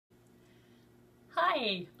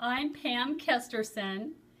Hi, I'm Pam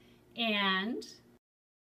Kesterson, and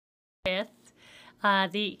with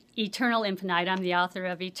the Eternal Infinite. I'm the author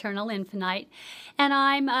of Eternal Infinite, and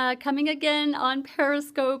I'm coming again on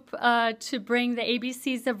Periscope to bring the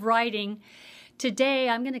ABCs of writing. Today,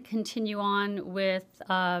 I'm going to continue on with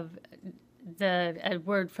a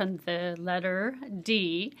word from the letter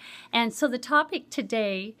D, and so the topic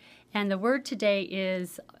today and the word today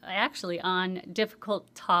is actually on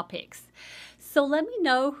difficult topics. So let me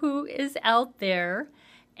know who is out there,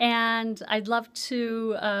 and I'd love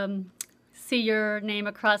to see your name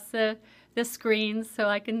across the screen so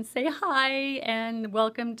I can say hi and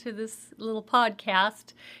welcome to this little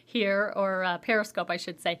podcast here, or Periscope, I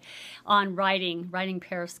should say, on writing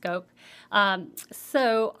Periscope.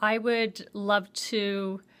 So I would love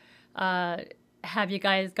to have you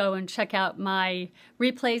guys go and check out my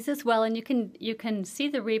replays as well, and you can see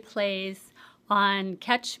the replays on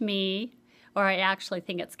Catch Me, or I actually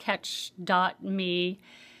think it's catch.me/Pam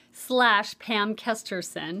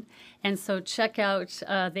Kesterson. And so check out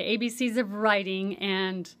the ABCs of writing.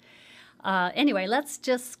 And anyway, let's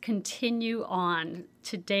just continue on.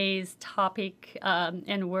 Today's topic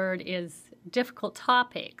and word is difficult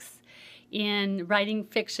topics in writing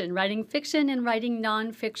fiction and writing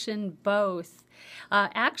nonfiction both.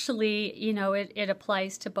 Actually, you know, it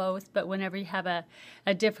applies to both, but whenever you have a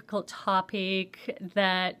difficult topic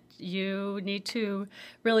that you need to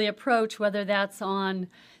really approach, whether that's on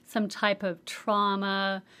some type of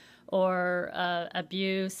trauma or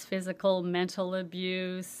abuse, physical, mental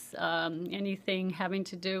abuse, anything having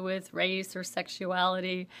to do with race or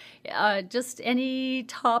sexuality, just any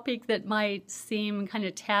topic that might seem kind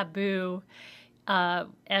of taboo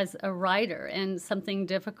as a writer, and something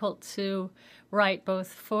difficult to write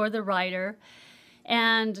both for the writer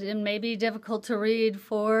and maybe difficult to read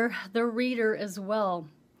for the reader as well.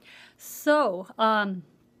 So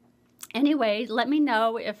anyway, let me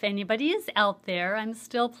know if anybody is out there. I'm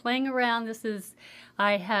still playing around.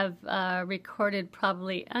 I have recorded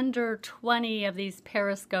probably under 20 of these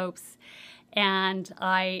periscopes, and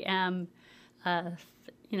I am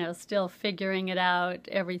still figuring it out,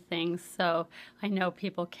 everything. So I know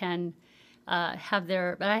people can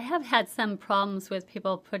but I have had some problems with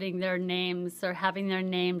people putting their names or having their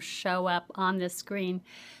names show up on the screen.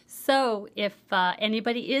 So if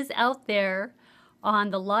anybody is out there on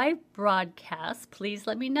the live broadcast, please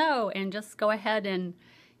let me know, and just go ahead and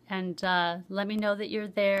let me know that you're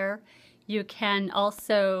there. You can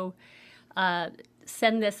also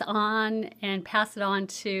send this on and pass it on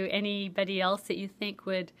to anybody else that you think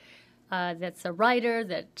would that's a writer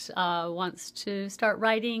that wants to start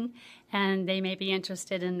writing, and they may be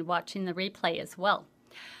interested in watching the replay as well.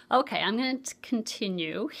 Okay, I'm going to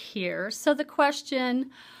continue here. So the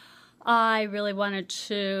question I really wanted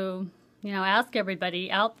to ask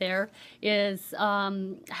everybody out there is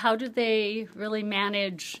how do they really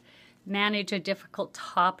manage a difficult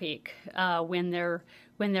topic when they're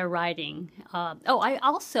writing. I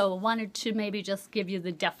also wanted to maybe just give you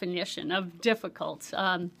the definition of difficult.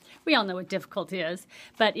 We all know what difficult is,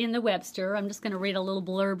 but in the Webster, I'm just going to read a little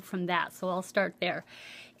blurb from that, so I'll start there.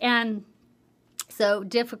 And so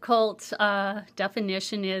difficult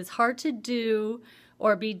definition is hard to do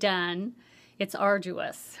or be done. It's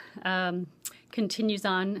arduous. Continues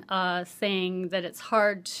on saying that it's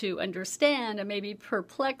hard to understand and maybe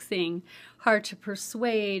perplexing, hard to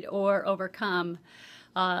persuade or overcome.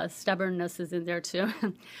 Stubbornness is in there too.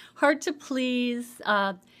 Hard to please,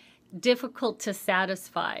 difficult to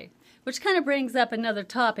satisfy, which kind of brings up another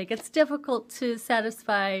topic. It's difficult to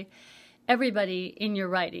satisfy everybody in your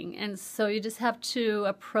writing, and so you just have to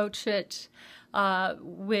approach it as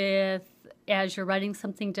you're writing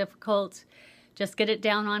something difficult, just get it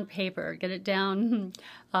down on paper, get it down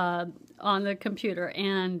on the computer,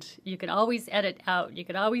 and you can always edit out. You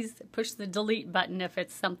can always push the delete button if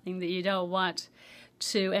it's something that you don't want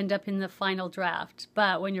to end up in the final draft.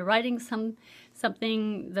 But when you're writing something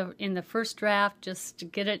in the first draft, just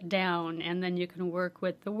get it down, and then you can work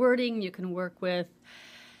with the wording. You can work with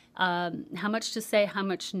how much to say, how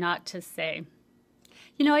much not to say.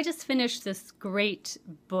 You know, I just finished this great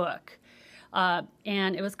book,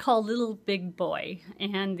 and it was called Little Big Boy,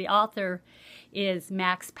 and the author is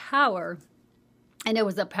Max Power. And it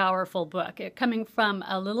was a powerful book, coming from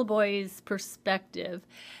a little boy's perspective.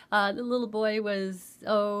 The little boy was,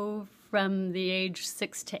 from the age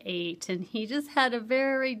 6 to 8, and he just had a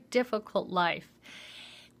very difficult life.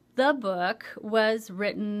 The book was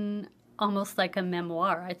written almost like a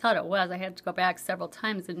memoir. I thought it was. I had to go back several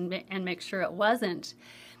times and make sure it wasn't.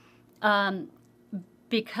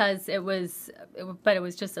 because it was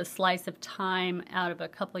just a slice of time out of a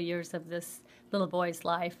couple of years of this little boy's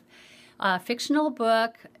life. Fictional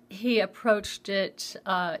book. He approached it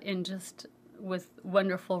with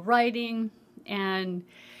wonderful writing and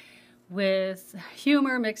with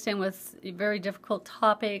humor mixed in with very difficult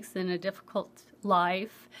topics and a difficult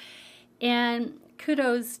life. And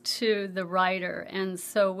kudos to the writer. And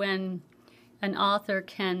so when an author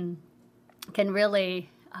can really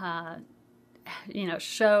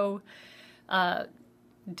show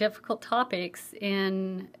difficult topics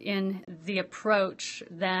in the approach,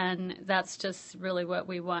 then that's just really what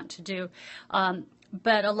we want to do.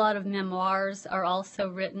 But a lot of memoirs are also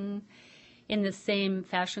written in the same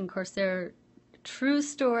fashion. Of course, they're true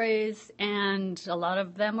stories, and a lot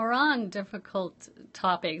of them are on difficult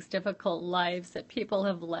topics, difficult lives that people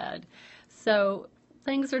have led. So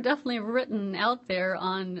things are definitely written out there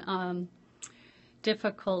on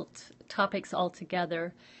difficult topics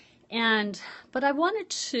altogether. But I wanted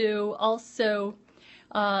to also,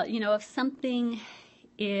 if something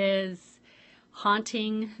is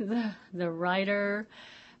haunting the writer,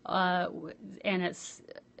 and it's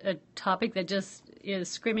a topic that just is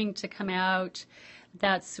screaming to come out,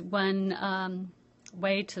 that's one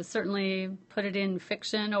way to certainly put it in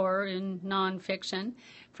fiction or in nonfiction,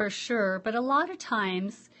 for sure. But a lot of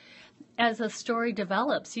times, as a story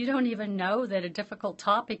develops, you don't even know that a difficult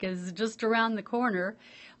topic is just around the corner,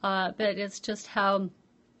 but it's just how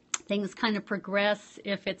things kind of progress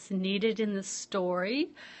if it's needed in the story,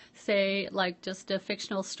 say like just a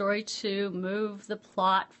fictional story to move the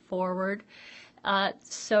plot forward.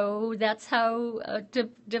 So that's how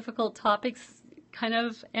difficult topics kind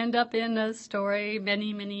of end up in a story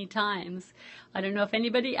many, many times. I don't know if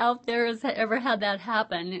anybody out there has ever had that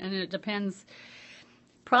happen, and it depends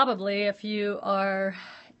probably if you are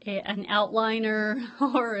an outliner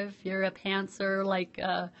or if you're a pantser like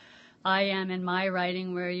I am in my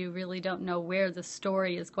writing, where you really don't know where the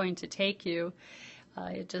story is going to take you.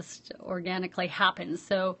 It just organically happens.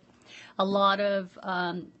 So a lot of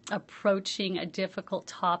approaching a difficult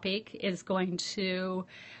topic is going to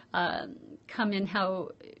come in how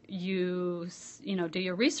you do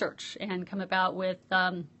your research and come about with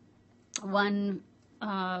one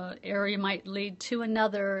area might lead to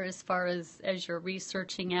another as far as you're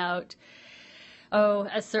researching out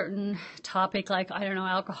a certain topic, like, I don't know,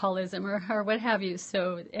 alcoholism or what have you.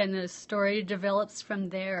 So, and the story develops from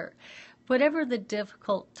there. Whatever the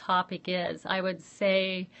difficult topic is, I would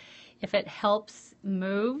say if it helps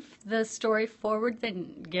move the story forward,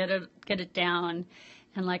 then get it down.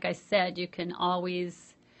 And like I said, you can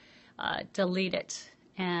always delete it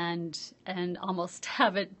and almost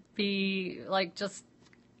have it be like just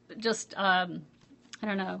I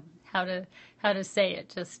don't know how to say it.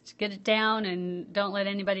 Just get it down and don't let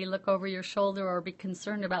anybody look over your shoulder or be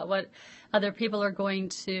concerned about what other people are going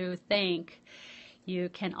to think. You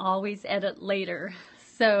can always edit later.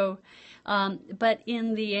 So, but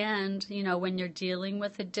in the end, when you're dealing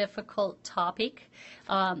with a difficult topic,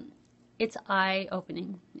 it's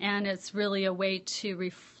eye-opening, and it's really a way to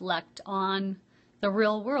reflect on the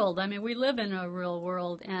real world. I mean, we live in a real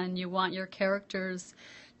world, and you want your characters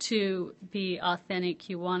to be authentic.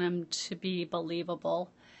 You want them to be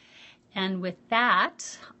believable. And with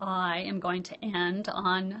that, I am going to end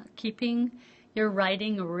on keeping your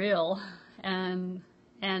writing real. And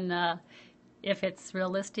if it's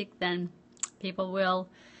realistic, then people will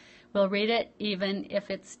read it, even if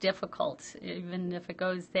it's difficult, even if it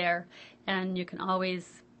goes there. And you can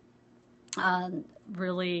always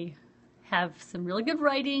really have some really good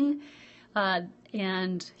writing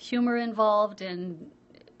and humor involved, and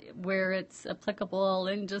where it's applicable,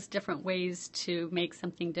 in just different ways to make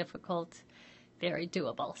something difficult very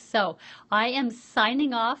doable. So I am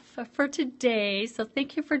signing off for today. So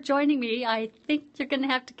thank you for joining me. I think you're going to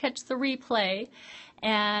have to catch the replay,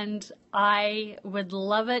 and I would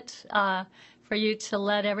love it for you to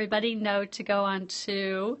let everybody know to go on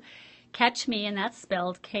to Catch Me, and that's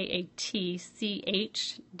spelled KATCH.me,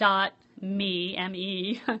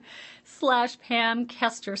 M-E, /Pam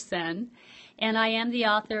Kesterson. And I am the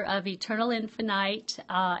author of Eternal Infinite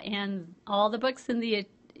and all the books in the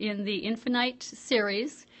Infinite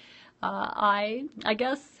series. I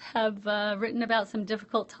guess have written about some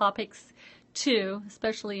difficult topics too,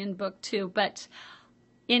 especially in book 2. But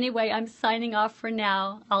anyway, I'm signing off for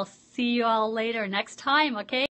now. I'll see you all later next time, okay?